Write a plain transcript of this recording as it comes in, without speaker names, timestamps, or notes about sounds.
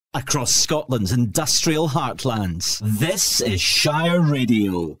Across Scotland's industrial heartlands, this is Shire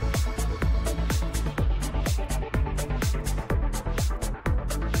Radio.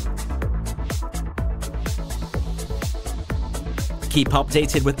 Keep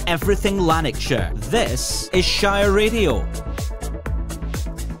updated with everything Lanarkshire. This is Shire Radio.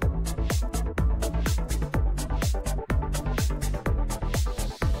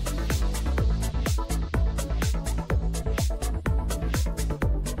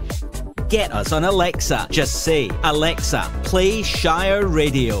 Get us on Alexa. Just say, Alexa, play Shire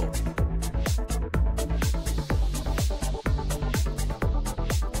Radio.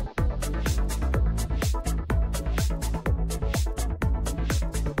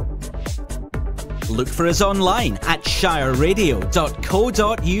 Look for us online at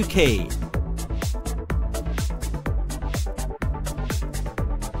shireradio.co.uk.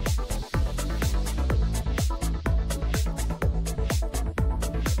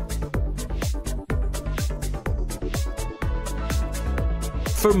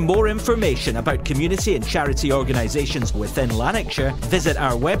 For more information about community and charity organisations within Lanarkshire, visit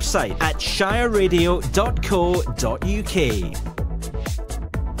our website at shireradio.co.uk.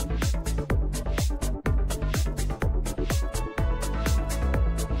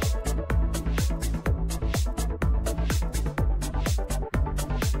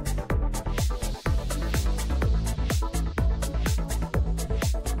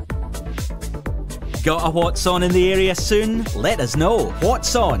 Got a What's On in the area soon? Let us know.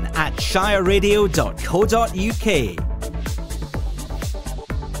 What's On at shireradio.co.uk.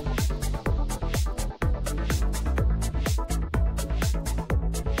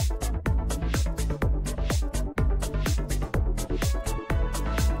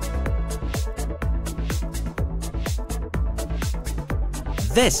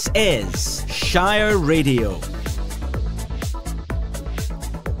 This is Shire Radio.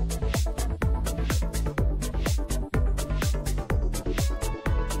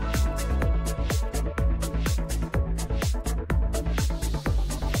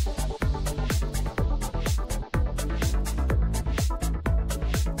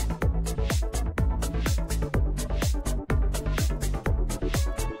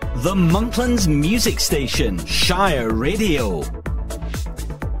 The Monklands Music Station, Shire Radio.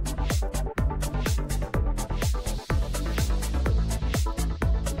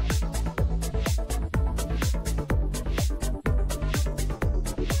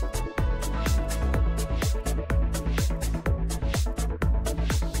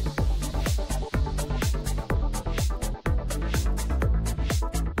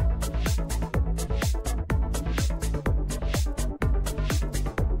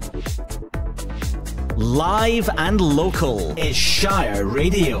 Live and local is Shire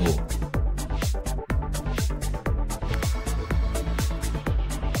Radio.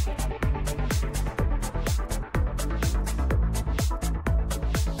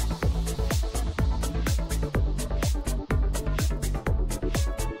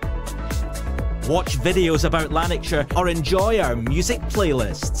 Watch videos about Lanarkshire or enjoy our music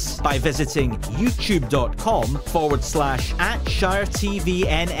playlists by visiting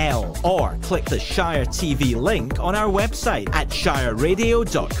youtube.com/@ShireTVNL or click the Shire TV link on our website at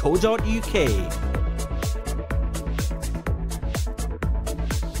shireradio.co.uk.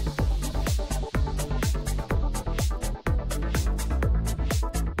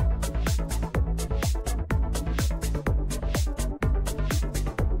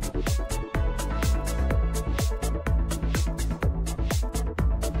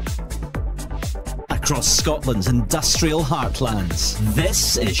 Across Scotland's industrial heartlands,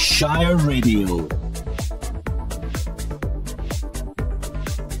 this is Shire Radio.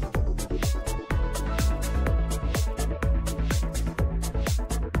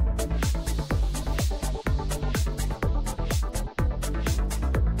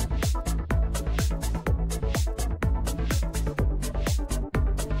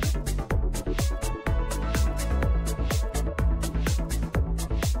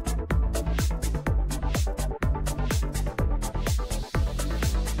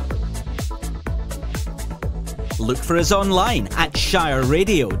 Look for us online at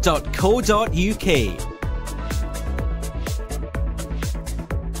shireradio.co.uk.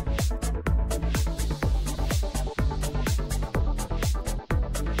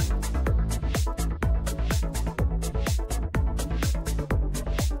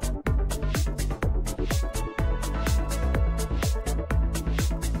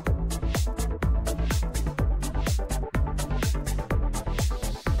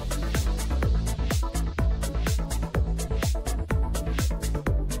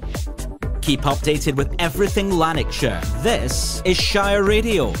 Keep updated with everything Lanarkshire. This is Shire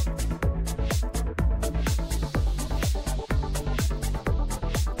Radio.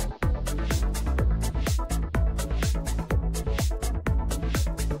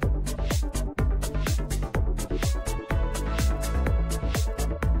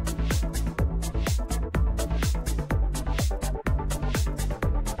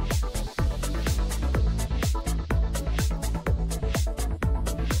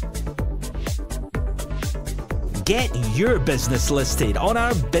 Get your business listed on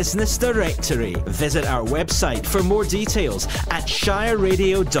our business directory. Visit our website for more details at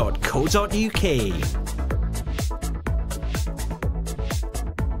shireradio.co.uk.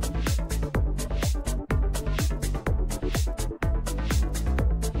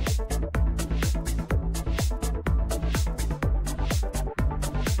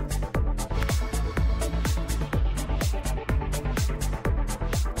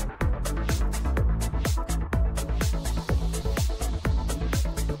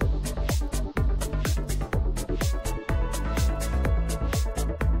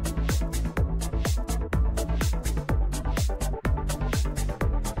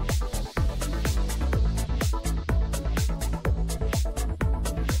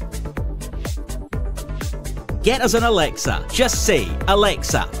 Get us an Alexa. Just say,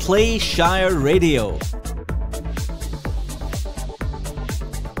 Alexa, play Shire Radio.